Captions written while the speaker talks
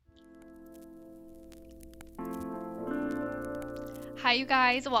Hi, you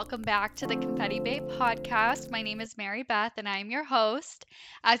guys. Welcome back to the Confetti Babe podcast. My name is Mary Beth, and I'm your host.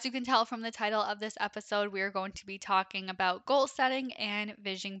 As you can tell from the title of this episode, we are going to be talking about goal setting and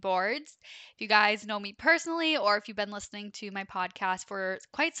vision boards. If you guys know me personally, or if you've been listening to my podcast for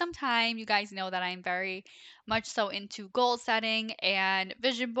quite some time, you guys know that I'm very much so into goal setting and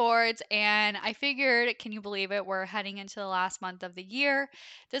vision boards. And I figured, can you believe it? We're heading into the last month of the year.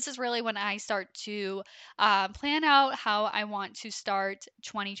 This is really when I start to plan out how I want to start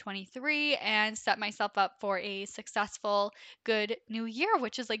 2023 and set myself up for a successful, good new year,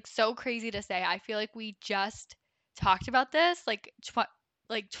 which is like so crazy to say. I feel like we just talked about this, like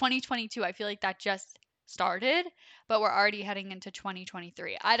 2022. I feel like that just started, but we're already heading into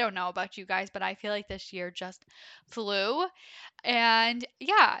 2023. I don't know about you guys, but I feel like this year just flew. And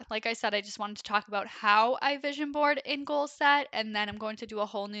yeah, like I said, I just wanted to talk about how I vision board and goal set, and then I'm going to do a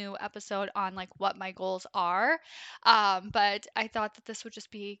whole new episode on like what my goals are. But I thought that this would just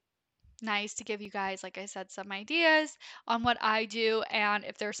be nice to give you guys, like I said, some ideas on what I do. And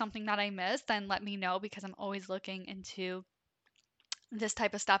if there's something that I missed, then let me know because I'm always looking into this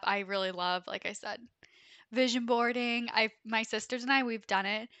type of stuff. I really love, like I said, vision boarding. My sisters and I, we've done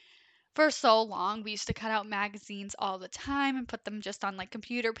it for so long. We used to cut out magazines all the time and put them just on like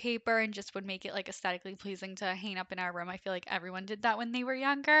computer paper and just would make it like aesthetically pleasing to hang up in our room. I feel like everyone did that when they were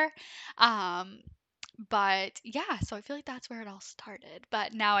younger. Um, but yeah, so I feel like that's where it all started.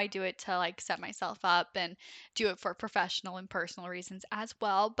 But now I do it to like set myself up and do it for professional and personal reasons as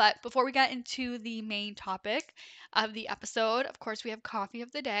well. But before we get into the main topic of the episode, of course, we have coffee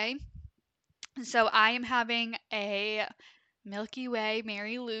of the day. So I am having a Milky Way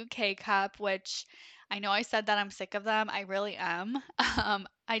Mary Lou K cup, which I know I said that I'm sick of them. I really am.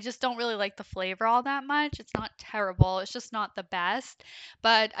 I just don't really like the flavor all that much. It's not terrible. It's just not the best,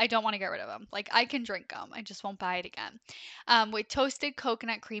 but I don't want to get rid of them. Like I can drink them. I just won't buy it again. With toasted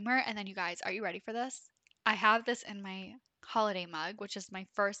coconut creamer, and then you guys, are you ready for this? I have this in my holiday mug, which is my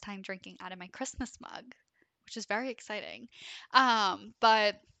first time drinking out of my Christmas mug, which is very exciting.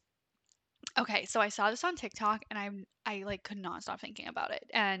 But Okay, so I saw this on TikTok and I like could not stop thinking about it.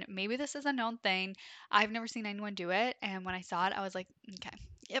 And maybe this is a known thing. I've never seen anyone do it, and when I saw it, I was like, okay,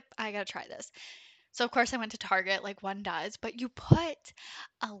 yep, I gotta try this. So of course I went to Target like one does, but you put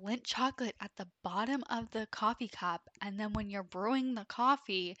a Lindt chocolate at the bottom of the coffee cup, and then when you're brewing the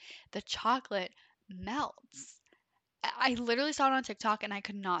coffee, the chocolate melts. I literally saw it on TikTok and I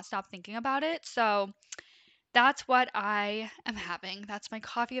could not stop thinking about it. So that's what I am having. That's my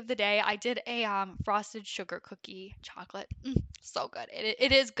coffee of the day. I did a frosted sugar cookie chocolate. So good.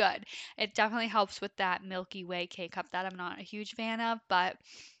 It is good. It definitely helps with that Milky Way K cup that I'm not a huge fan of, but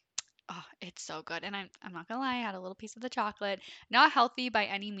oh, it's so good. And I'm not gonna lie, I had a little piece of the chocolate. Not healthy by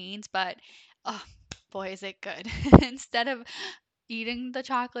any means, but oh boy, is it good. Instead of eating the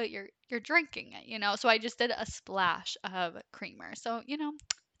chocolate, you're drinking it, you know. So I just did a splash of creamer. So, you know,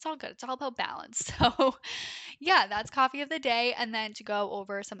 it's all good. It's all about balance. So yeah, that's coffee of the day. And then to go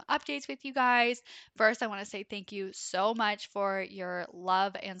over some updates with you guys, first, I want to say thank you so much for your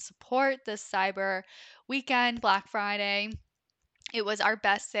love and support this Cyber weekend, Black Friday. It was our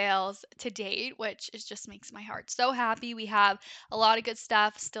best sales to date, which is just makes my heart so happy. We have a lot of good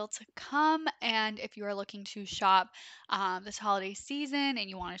stuff still to come. And if you are looking to shop this holiday season and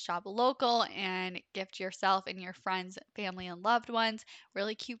you want to shop local and gift yourself and your friends, family, and loved ones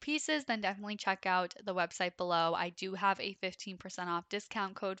really cute pieces, then definitely check out the website below. I do have a 15% off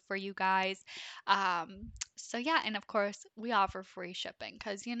discount code for you guys. So, yeah, and of course, we offer free shipping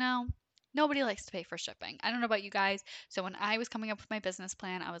because, you know, nobody likes to pay for shipping. I don't know about you guys, so when I was coming up with my business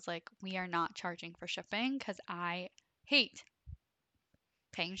plan, I was like, we are not charging for shipping because I hate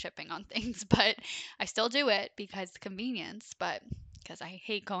paying shipping on things, but I still do it because convenience, but because I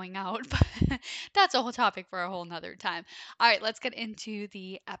hate going out. But that's a whole topic for a whole nother time. All right, let's get into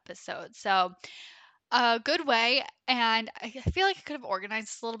the episode. So, a good way, and I feel like I could have organized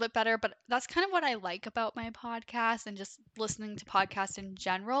this a little bit better, but that's kind of what I like about my podcast and just listening to podcasts in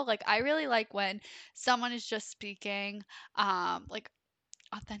general. Like, I really like when someone is just speaking, like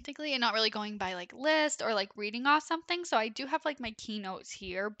authentically and not really going by like list or like reading off something. So I do have like my keynotes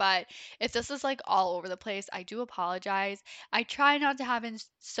here, but if this is like all over the place, I do apologize. I try not to have it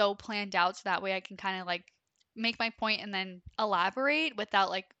so planned out so that way I can kind of like make my point and then elaborate without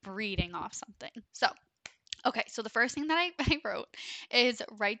like reading off something. So, okay, so the first thing that I wrote is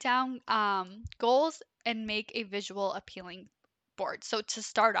write down goals and make a visual appealing board. So to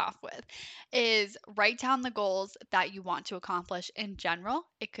start off with is write down the goals that you want to accomplish in general.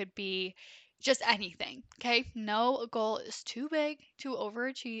 It could be just anything. Okay. No goal is too big to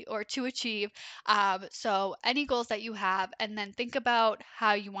overachieve or to achieve. So any goals that you have, and then think about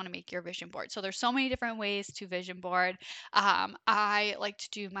how you want to make your vision board. So there's so many different ways to vision board. I like to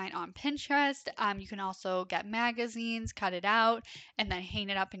do mine on Pinterest. You can also get magazines, cut it out, and then hang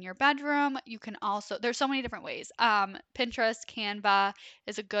it up in your bedroom. You can also, there's so many different ways. Pinterest, Canva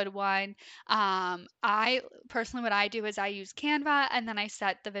is a good one. I personally, what I do is I use Canva and then I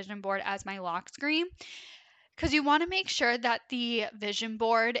set the vision board as my lock screen because you want to make sure that the vision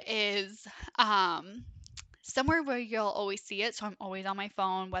board is somewhere where you'll always see it. So I'm always on my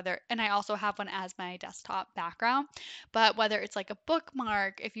phone, and I also have one as my desktop background. But whether it's like a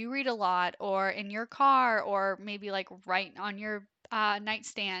bookmark, if you read a lot, or in your car, or maybe like right on your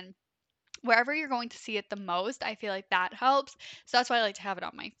nightstand, wherever you're going to see it the most, I feel like that helps. So that's why I like to have it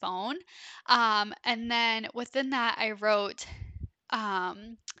on my phone. And then within that, I wrote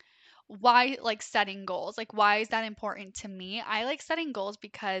um, why like setting goals. Like, why is that important to me? I like setting goals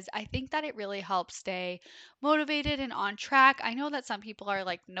because I think that it really helps stay motivated and on track. I know that some people are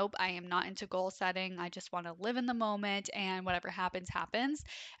like, nope, I am not into goal setting. I just want to live in the moment and whatever happens, happens.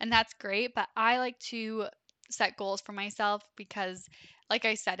 And that's great. But I like to set goals for myself because, like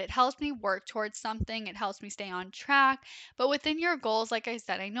I said, it helps me work towards something, it helps me stay on track. But within your goals, like I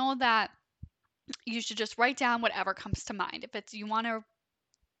said, I know that you should just write down whatever comes to mind. If it's you want to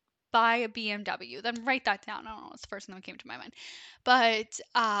buy a BMW, then write that down. I don't know, it's the first thing that came to my mind. But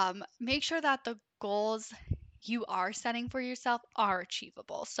make sure that the goals you are setting for yourself are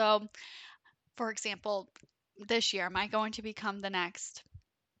achievable. So, for example, this year, am I going to become the next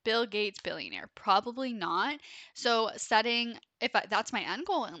Bill Gates billionaire? Probably not. So setting, if that's my end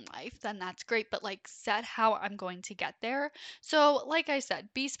goal in life, then that's great, but like set how I'm going to get there. So like I said,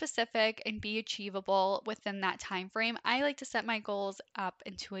 be specific and be achievable within that time frame. I like to set my goals up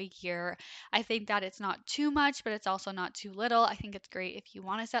into a year. I think that it's not too much, but it's also not too little. I think it's great if you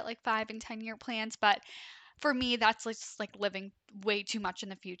want to set like 5 and 10 year plans, but for me, that's just like living way too much in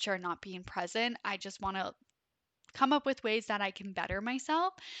the future and not being present. I just want to come up with ways that I can better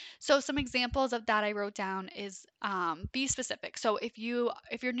myself. So some examples of that I wrote down is be specific. So if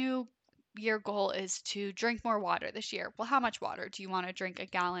your new year goal is to drink more water this year, well, how much water? Do you want to drink a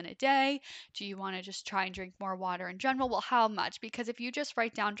gallon a day? Do you want to just try and drink more water in general? Well, how much? Because if you just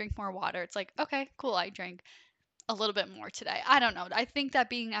write down drink more water, it's like, okay, cool, I drank a little bit more today. I don't know. I think that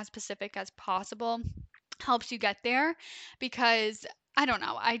being as specific as possible helps you get there because I don't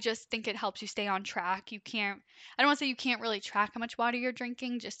know. I just think it helps you stay on track. I don't want to say you can't really track how much water you're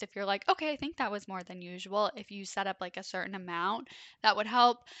drinking, just if you're like, okay, I think that was more than usual. If you set up like a certain amount, that would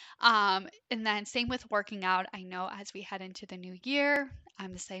help. And then same with working out. I know as we head into the new year,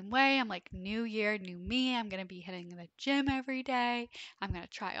 I'm the same way. I'm like, new year, new me. I'm going to be hitting the gym every day. I'm going to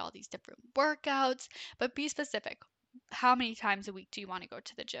try all these different workouts, but be specific. How many times a week do you want to go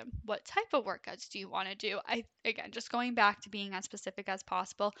to the gym? What type of workouts do you want to do? I again, just going back to being as specific as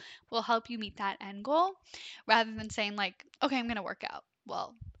possible will help you meet that end goal rather than saying like, okay, I'm going to work out.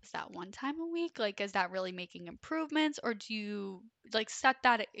 Well, is that one time a week? Like, is that really making improvements? Or do you like set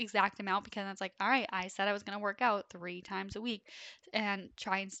that exact amount because it's like, all right, I said I was going to work out 3 times a week and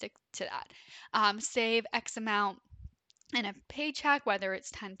try and stick to that. Save X amount in a paycheck, whether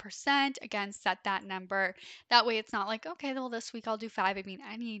it's 10%, again, set that number. That way it's not like, okay, well, this week I'll do five. I mean,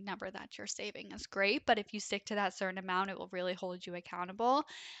 any number that you're saving is great, but if you stick to that certain amount, it will really hold you accountable.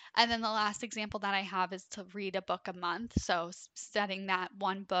 And then the last example that I have is to read a book a month. So setting that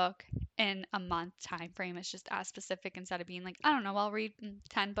one book in a month time frame is just as specific instead of being like, I don't know, I'll read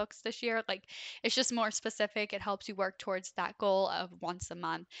 10 books this year. Like it's just more specific. It helps you work towards that goal of once a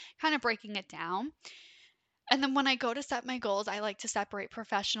month, kind of breaking it down. And then when I go to set my goals, I like to separate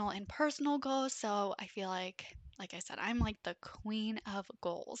professional and personal goals. So I feel like I said, I'm like the queen of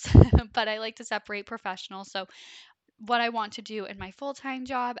goals, but I like to separate professional. So what I want to do in my full time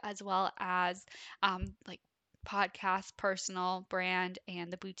job, as well as like podcast, personal brand,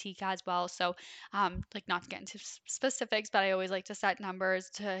 and the boutique as well. So, like, not to get into specifics, but I always like to set numbers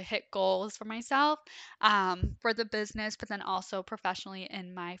to hit goals for myself for the business, but then also professionally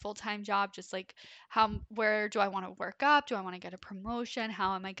in my full time job. Just like, where do I want to work up? Do I want to get a promotion?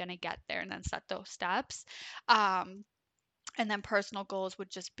 How am I going to get there? And then set those steps. Um, and then personal goals would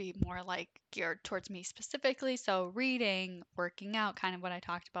just be more like geared towards me specifically. So, reading, working out, kind of what I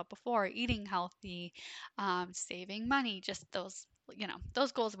talked about before, eating healthy, saving money, just those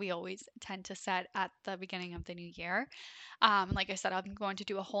goals we always tend to set at the beginning of the new year. Like I said, I'm going to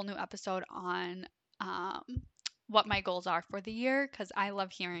do a whole new episode on um, what my goals are for the year because I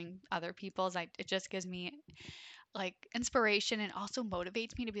love hearing other people's. It just gives me like inspiration and also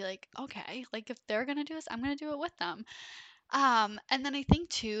motivates me to be like, okay, like if they're gonna do this, I'm gonna do it with them. And then I think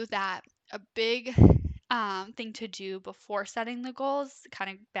too that a big thing to do before setting the goals,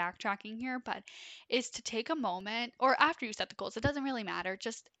 kind of backtracking here, but is to take a moment, or after you set the goals, it doesn't really matter,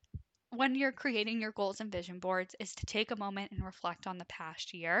 just when you're creating your goals and vision boards, is to take a moment and reflect on the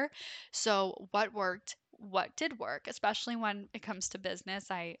past year. So, what worked? What did work? Especially when it comes to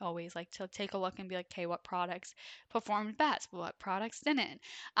business, I always like to take a look and be like, okay, what products performed best? What products didn't?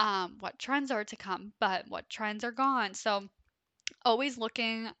 What trends are to come? But what trends are gone? So, always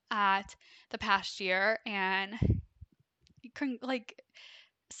looking at the past year and like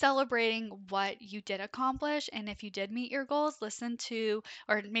celebrating what you did accomplish, and if you did meet your goals, listen to,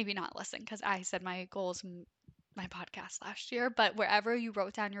 or maybe not listen because I said my goals my podcast last year, but wherever you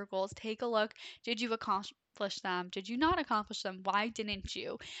wrote down your goals, take a look. Did you accomplish them? Did you not accomplish them? Why didn't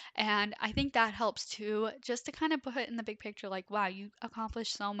you? And I think that helps too, just to kind of put it in the big picture, like, wow, you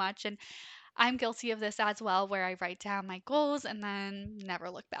accomplished so much. And I'm guilty of this as well, where I write down my goals and then never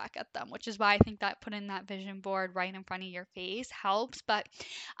look back at them, which is why I think that putting that vision board right in front of your face helps. But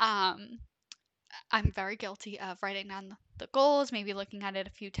um, I'm very guilty of writing down the goals, maybe looking at it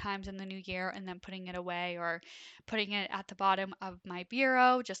a few times in the new year and then putting it away or putting it at the bottom of my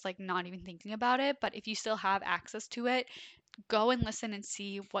bureau, just like not even thinking about it. But if you still have access to it, go and listen and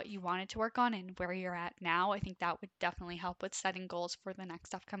see what you wanted to work on and where you're at now. I think that would definitely help with setting goals for the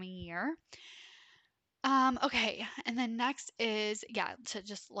next upcoming year. Okay, and then next is, yeah, to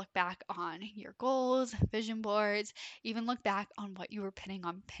just look back on your goals, vision boards, even look back on what you were pinning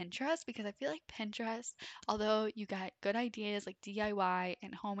on Pinterest, because I feel like Pinterest, although you get good ideas like DIY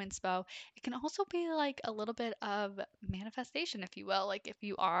and home inspo, it can also be like a little bit of manifestation, if you will. Like if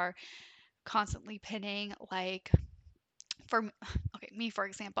you are constantly pinning, like okay, me for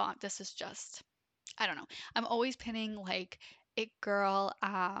example, this is just, I don't know. I'm always pinning like it girl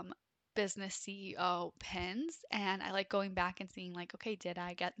business CEO pins, and I like going back and seeing like, okay, did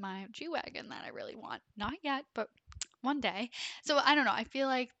I get my G-Wagon that I really want? Not yet, but one day. So I don't know. I feel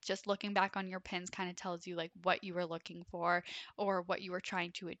like just looking back on your pins kind of tells you like what you were looking for or what you were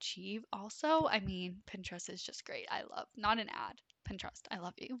trying to achieve. Also, I mean, Pinterest is just great. I love, not an ad. Pinterest, I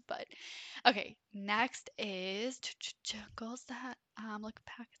love you. But okay, next is goals that look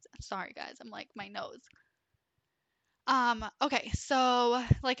back. I'm sorry guys, I'm like my nose. Okay, so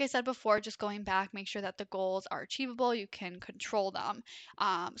like I said before, just going back, make sure that the goals are achievable, you can control them.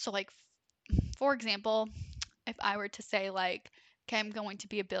 So like for example, if I were to say like, okay, I'm going to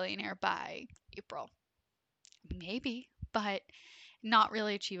be a billionaire by April, maybe, but not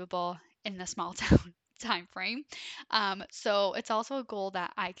really achievable in the small town time frame. So it's also a goal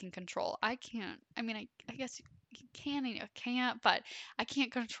that I can control. I can't, I mean, I guess you can and you can't, but I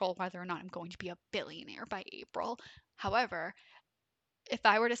can't control whether or not I'm going to be a billionaire by April. However, if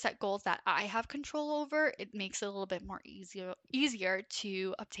I were to set goals that I have control over, it makes it a little bit more easier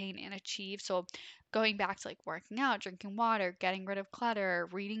to obtain and achieve. So going back to like working out, drinking water, getting rid of clutter,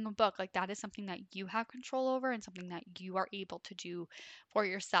 reading a book, like that is something that you have control over and something that you are able to do for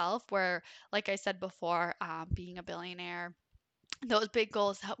yourself. Where, like I said before, being a billionaire, those big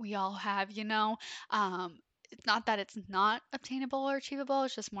goals that we all have, it's not that it's not obtainable or achievable,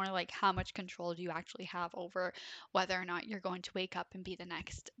 it's just more like how much control do you actually have over whether or not you're going to wake up and be the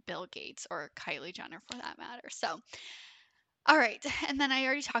next Bill Gates or Kylie Jenner for that matter. So, all right. And then I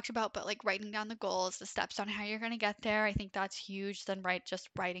already talked about, but like writing down the goals, the steps on how you're going to get there. I think that's huge. Then, right, just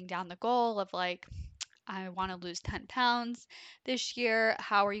writing down the goal of like, I want to lose 10 pounds this year.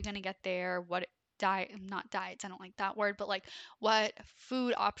 How are you going to get there? What diet, not diets, I don't like that word, but like what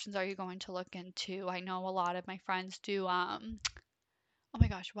food options are you going to look into? I know a lot of my friends do, oh my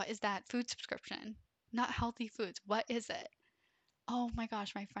gosh, what is that food subscription? Not healthy foods. What is it? Oh my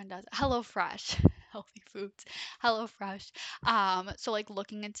gosh, my friend does. HelloFresh. Healthy foods. HelloFresh. So like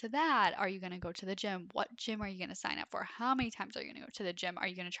looking into that, are you going to go to the gym? What gym are you going to sign up for? How many times are you going to go to the gym? Are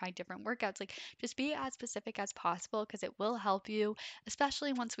you going to try different workouts? Like just be as specific as possible because it will help you,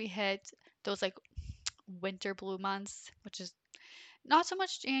 especially once we hit those like winter blue months, which is not so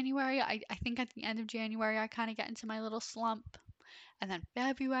much January. I think at the end of January, I kind of get into my little slump, and then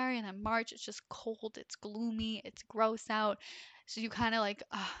February and then March, it's just cold, it's gloomy, it's gross out. So you kind of like,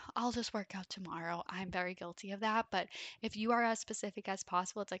 I'll just work out tomorrow. I'm very guilty of that. But if you are as specific as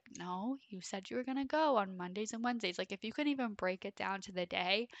possible, it's like, no, you said you were going to go on Mondays and Wednesdays. Like if you can even break it down to the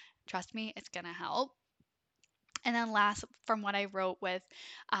day, trust me, it's going to help. And then last, from what I wrote with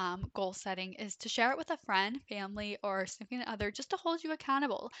goal setting, is to share it with a friend, family, or significant other just to hold you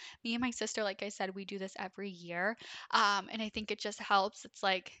accountable. Me and my sister, like I said, we do this every year. And I think it just helps. It's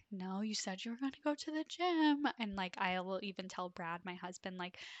like, no, you said you were going to go to the gym. And like, I will even tell Brad, my husband,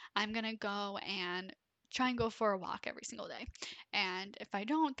 like, I'm going to go and try and go for a walk every single day. And if I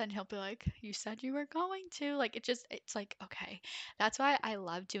don't, then he'll be like, you said you were going to. Like, it's like, okay, that's why I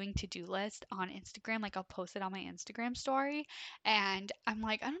love doing to-do list on Instagram. Like I'll post it on my Instagram story and I'm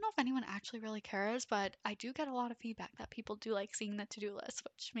like, I don't know if anyone actually really cares, but I do get a lot of feedback that people do like seeing the to-do list,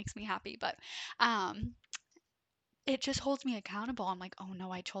 which makes me happy. But um it just holds me accountable. I'm like, oh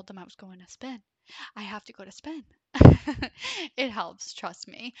no, I told them I was going to spin. I have to go to spin. It helps, trust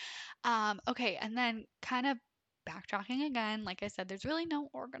me. Okay, and then kind of backtracking again, like I said, there's really no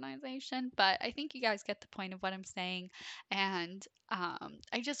organization, but I think you guys get the point of what I'm saying. And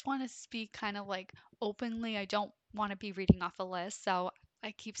I just want to speak kind of like openly. I don't want to be reading off a list. So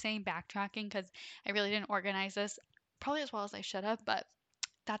I keep saying backtracking because I really didn't organize this probably as well as I should have, but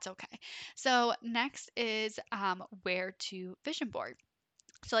that's okay. So next is where to vision board.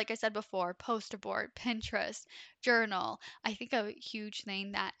 So, like I said before, poster board, Pinterest, journal. I think a huge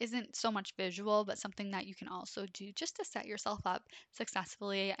thing that isn't so much visual, but something that you can also do just to set yourself up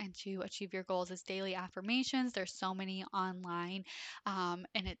successfully and to achieve your goals is daily affirmations. There's so many online, and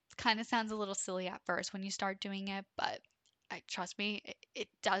it kind of sounds a little silly at first when you start doing it, but trust me, it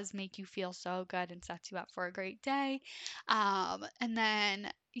does make you feel so good and sets you up for a great day. And then,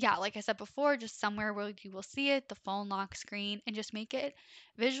 yeah, like I said before, just somewhere where you will see it, the phone lock screen, and just make it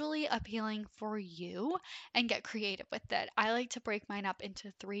visually appealing for you and get creative with it. I like to break mine up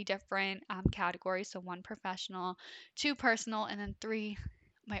into three different categories. So, one professional, two personal, and then three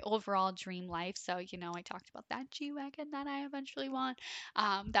my overall dream life. So, I talked about that G Wagon that I eventually want.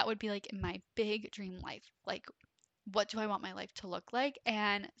 That would be like in my big dream life. Like, what do I want my life to look like?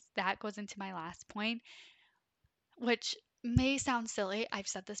 And that goes into my last point, which may sound silly. I've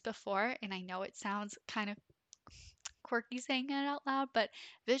said this before, and I know it sounds kind of quirky saying it out loud, but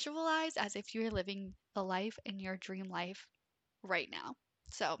visualize as if you're living the life in your dream life right now.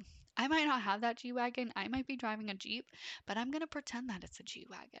 So I might not have that G Wagon. I might be driving a Jeep, but I'm going to pretend that it's a G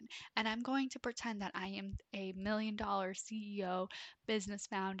Wagon. And I'm going to pretend that I am a $1 million CEO, business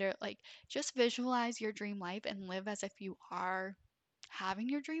founder. Like, just visualize your dream life and live as if you are having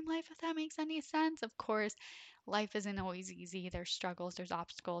your dream life, if that makes any sense. Of course, life isn't always easy. There's struggles, there's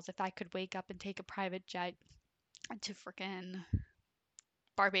obstacles. If I could wake up and take a private jet to freaking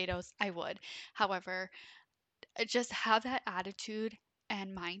Barbados, I would. However, just have that attitude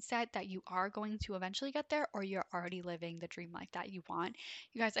and mindset that you are going to eventually get there or you're already living the dream life that you want.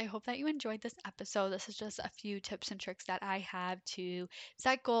 You guys, I hope that you enjoyed this episode. This is just a few tips and tricks that I have to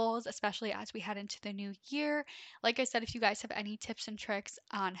set goals, especially as we head into the new year. Like I said, if you guys have any tips and tricks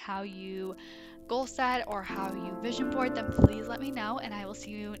on how you goal set or how you vision board, then please let me know and I will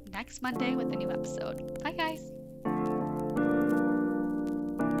see you next Monday with a new episode. Bye guys.